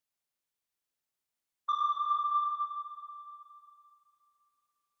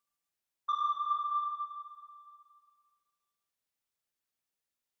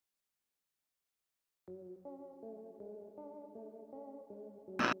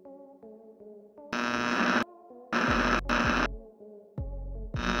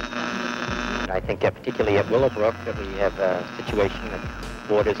I think particularly at Willowbrook that we have a situation that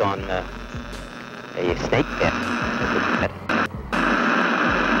borders on a snake pit.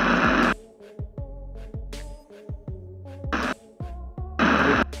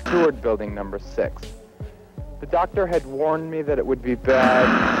 We toured building number 6. The doctor had warned me that it would be bad.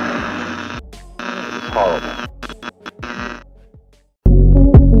 It was horrible.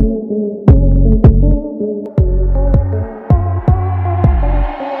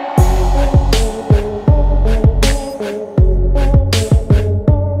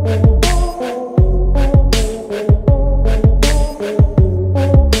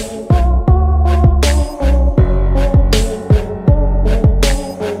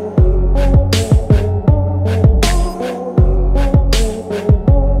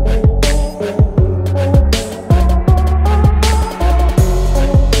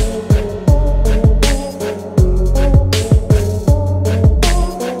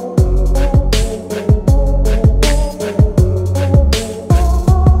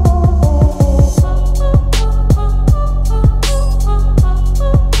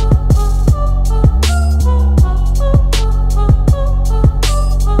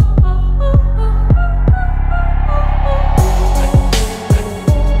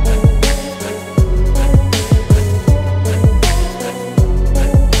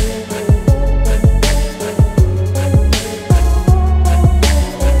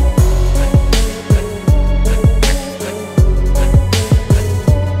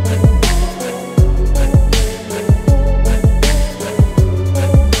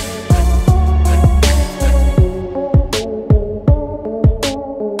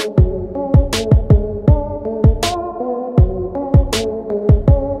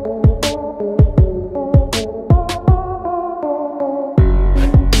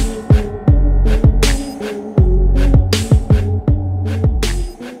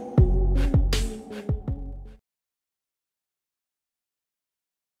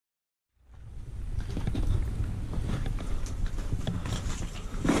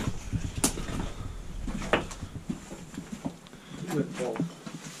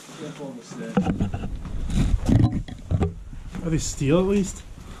 Are they steel at least?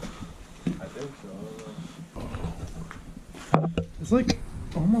 I think so. I don't know. It's like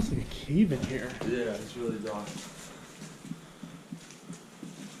almost like a cave in here. Yeah, it's really dark.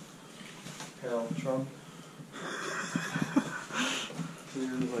 Hell, Trump.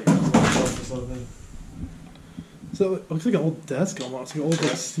 Like or something. So it looks like an old desk almost, like an old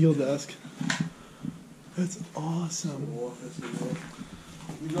like, steel desk. That's awesome.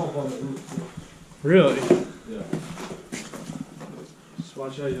 We go up on the roof too. Really? Yeah. Just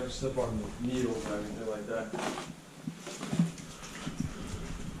watch out you don't step on the needles or anything like that.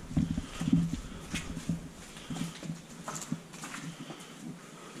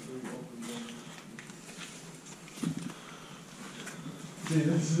 See,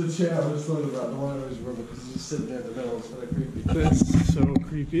 this is the chair I was talking about, the one I was remember, because it's just sitting there in the middle, it's kind of creepy. That's so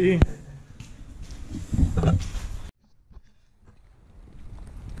creepy.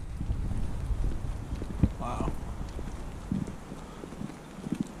 Wow.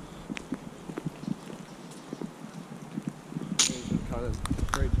 I'm kind of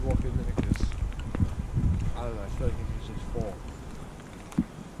afraid to walk in there because, I don't know, I feel like you can just fall.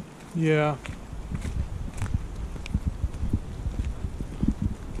 Yeah.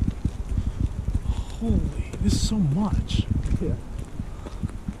 Holy, this is so much. Yeah.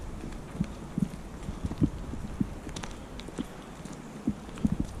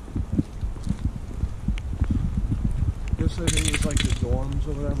 This I think is like the dorms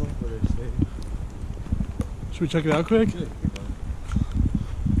or whatever where they stay. Should we check it out quick? Yeah.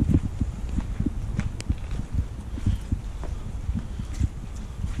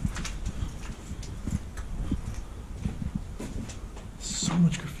 So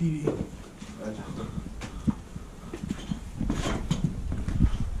much graffiti.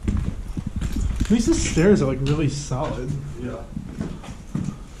 At least the stairs are like really solid. Yeah.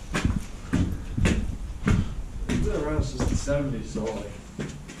 It's been around since the 70s, so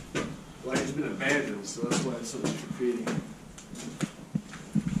like it's been abandoned, so that's why it's so much graffiti.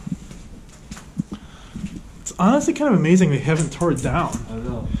 It's honestly kind of amazing they haven't tore it down. I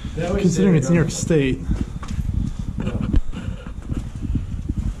know. Considering it's New York State. Yeah.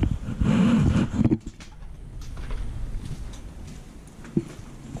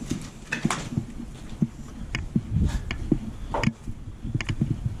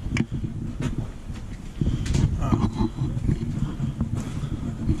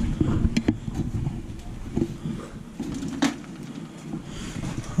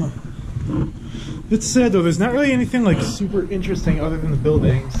 It's sad though, there's not really anything like super interesting other than the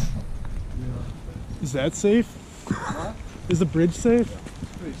buildings. Yeah. Is that safe? What? Is the bridge safe? Yeah,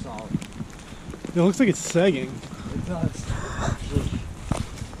 it's pretty solid. It looks like it's sagging. It does. Actually, I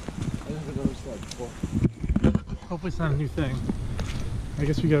never noticed that before. Hopefully it's not a new thing. I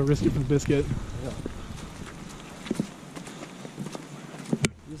guess we gotta risk it for the biscuit. Yeah.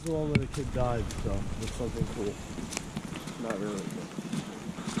 This is the one where the kid died, so it's something cool. Not really.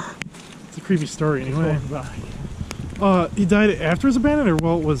 It's a creepy story anyway. Back. He died after it was abandoned or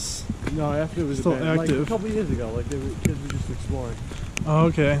while it was No, after it was still abandoned. active? Like a couple years ago, like kids were just exploring. Oh,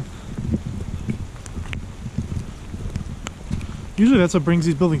 okay. Usually that's what brings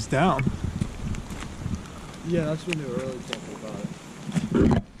these buildings down. Yeah, that's when they were really talking about it. Oh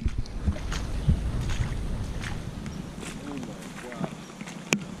my god.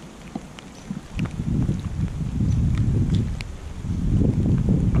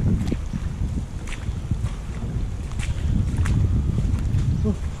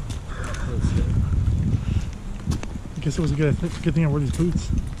 I guess it was a good thing I wore these boots.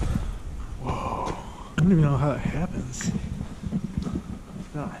 Whoa. I don't even know how that happens.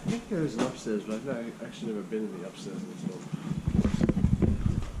 No, I think there's an upstairs, but I've actually never been in the upstairs in this building.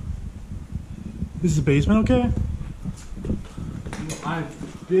 Is the basement okay?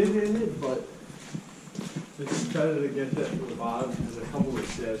 I've been in it, but it's better to get that from the bottom because a couple of the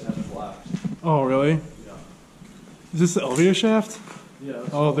stairs have collapsed. Oh, really? Yeah. Is this the elevator shaft? Yeah.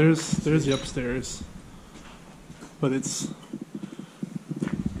 Oh, there's the upstairs. But it's...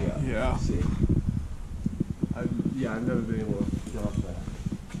 Yeah. See. I've never been able to get off that.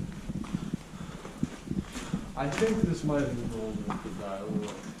 I think this might have been the old one to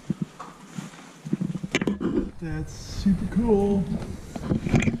die. That's super cool. I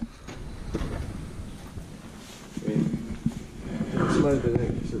mean, this might have been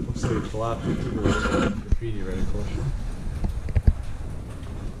it because it looks like it collapsed into the graffiti right across.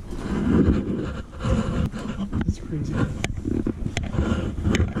 That's crazy.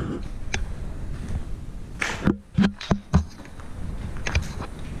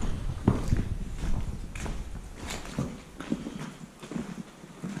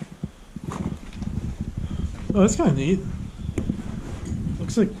 Oh, that's kind of neat.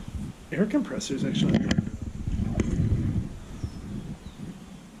 Looks like air compressors, actually.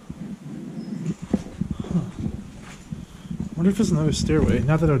 Huh. Wonder if there's another stairway.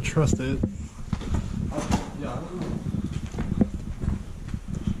 Not that I would trust it. Yeah, I don't know.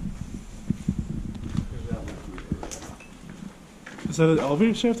 Is that an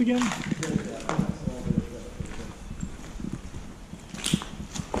elevator shaft again?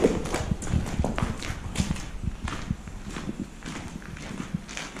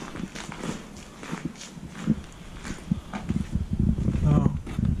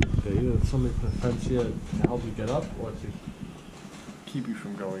 Somebody put a fence here to help you get up or to keep you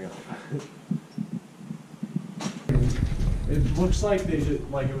from going up. It looks like they did,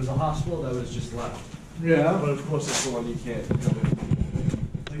 like it was a hospital that was just left. Yeah. But of course it's the one you can't come in.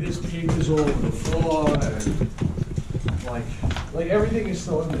 Like there's papers all over the floor and like everything is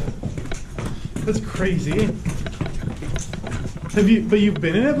still in there. That's crazy. Have you? But you've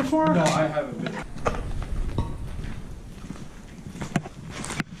been in it before? No, I haven't been.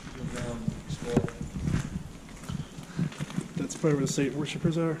 That's probably where the Satan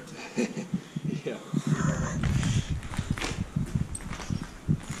worshippers are. Yeah.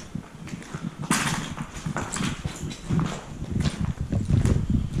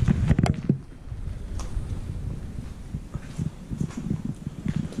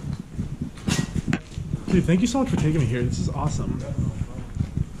 Dude, thank you so much for taking me here. This is awesome. I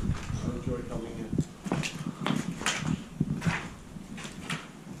enjoy coming in.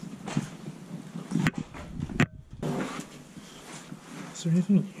 Is there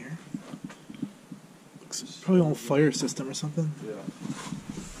anything in here? Looks probably an old fire system or something. Yeah.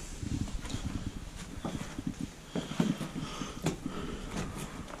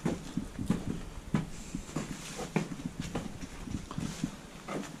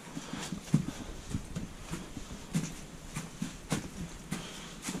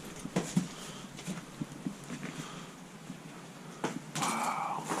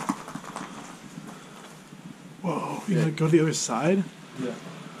 Whoa, you gotta go to the other side? Yeah.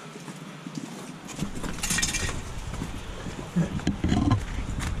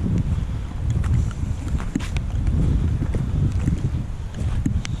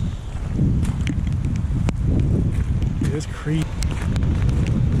 It is creepy.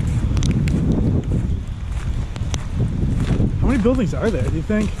 How many buildings are there, do you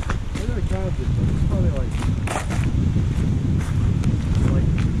think? I never counted, but it's probably like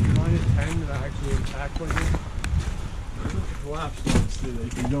back like this. There's a collapse box too that you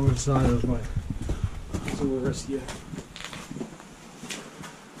can go inside of, but it's a little risky.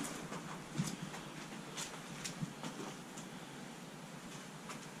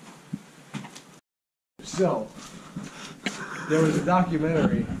 So, there was a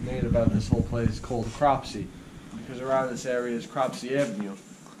documentary made about this whole place called Cropsey, because around this area is Cropsey Avenue,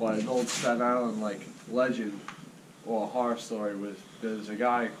 but an old Staten Island like legend or horror story was there's a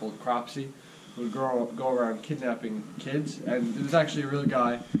guy called Cropsey who would go around kidnapping kids, and there was actually a real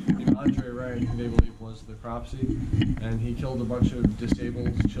guy named Andre Rand who they believe was the Cropsey, and he killed a bunch of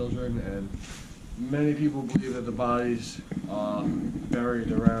disabled children, and many people believe that the bodies are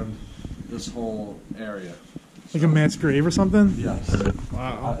buried around this whole area. Like a mass grave or something? Yes.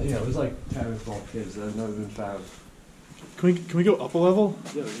 Wow. Yeah, it was like 10 or 12 kids that have never been found. Can we go up a level?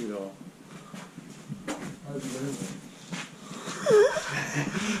 Yeah, we can go.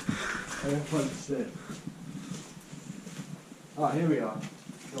 I have fun to sit. Ah, here we are.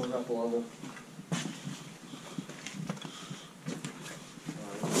 Going up a level.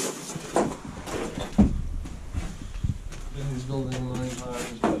 Been in this building a million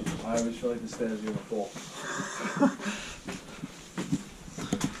times, but I always feel like the stairs are gonna fall.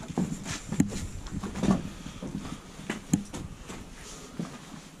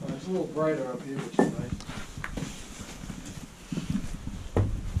 It's a little brighter up here, which is nice.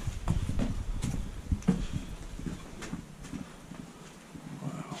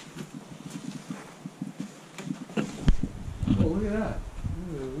 Wow. Oh, look at that. I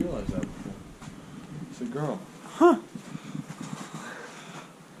didn't even realize that before. It's a girl. Huh.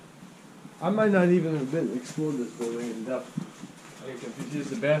 I might not even have been explored this building in depth. Like if you use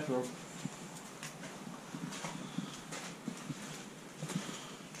the bathroom.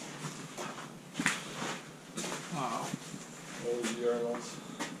 Wow. All these urinals.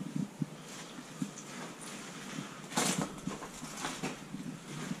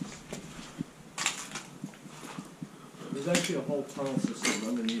 There's actually a whole tunnel system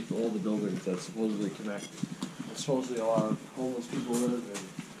underneath all the buildings that supposedly connect. And supposedly a lot of homeless people live in.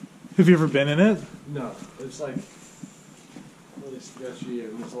 Have you ever been in it? No, it's like really sketchy,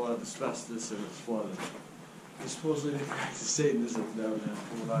 and there's a lot of asbestos, and it's flooded. And supposedly they practice Satanism down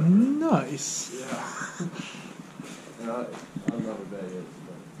there. Nice. Yeah. And I'm not a bad yet.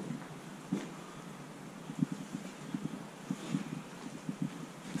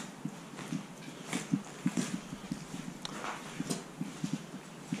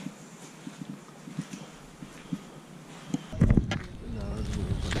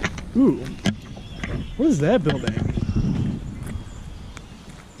 Ooh. What is that building?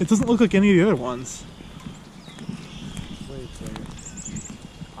 It doesn't look like any of the other ones. Wait a second.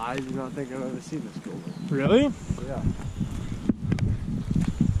 I do not think I've ever seen this building. Really? Yeah.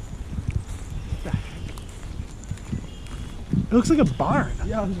 It looks like a barn.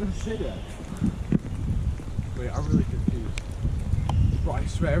 Yeah, I was gonna say that. Wait, I'm really confused. Bro, I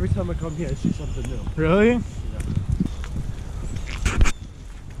swear, every time I come here, I see something new. Really?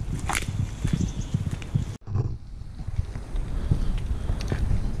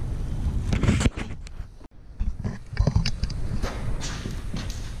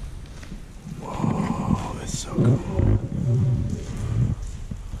 Whoa, that's so cool.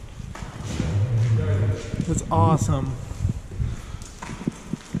 That's awesome.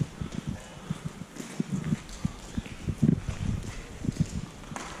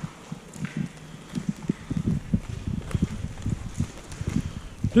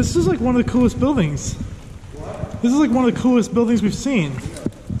 This is like one of the coolest buildings. What? This is like one of the coolest buildings we've seen.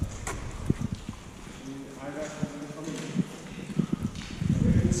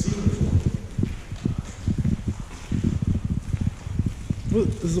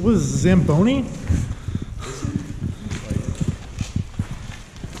 What is this, Zamboni?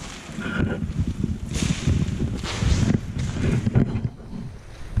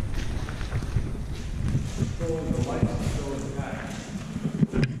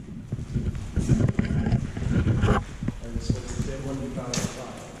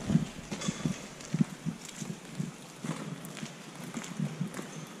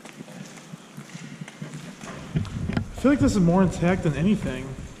 I feel like this is more intact than anything.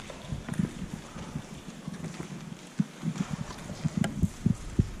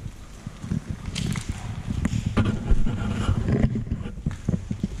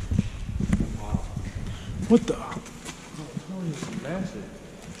 Wow. What the? Oh, this is massive.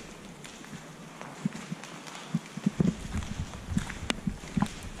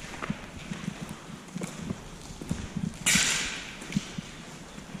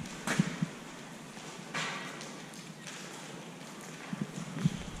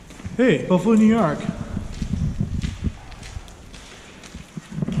 Hey, Buffalo, New York.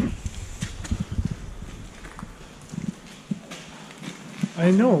 I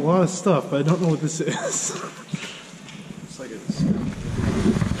know a lot of stuff, but I don't know what this is. Looks like it's. Is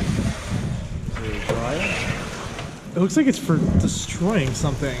it a dryer? It looks like it's for destroying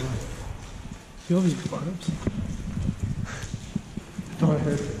something. See all these barbs? I thought I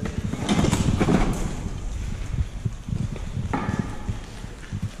heard it.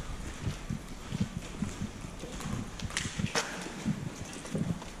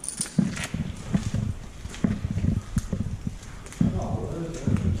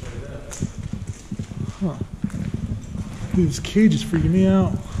 Huh. Dude, this cage is freaking me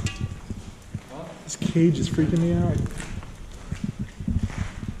out. This cage is freaking me out.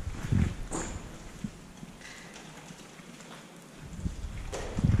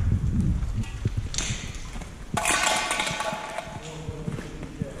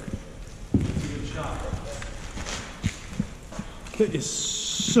 That is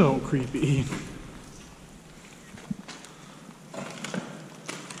so creepy.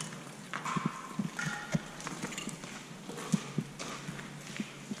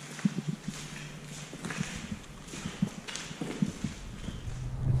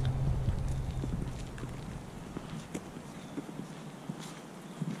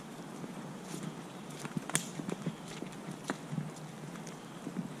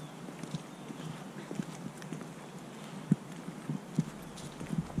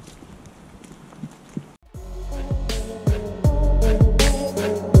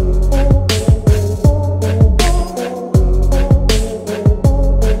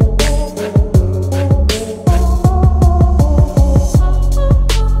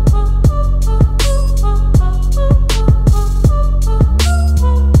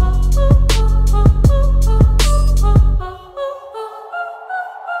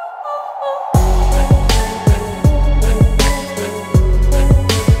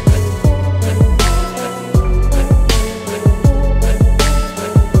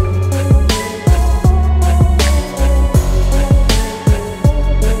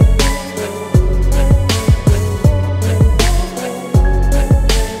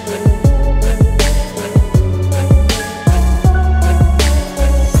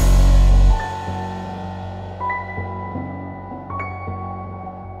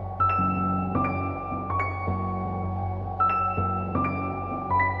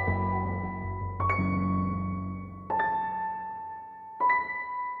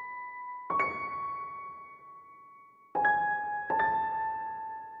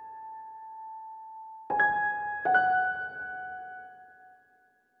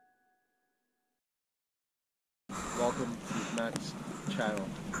 Welcome to Matt's channel.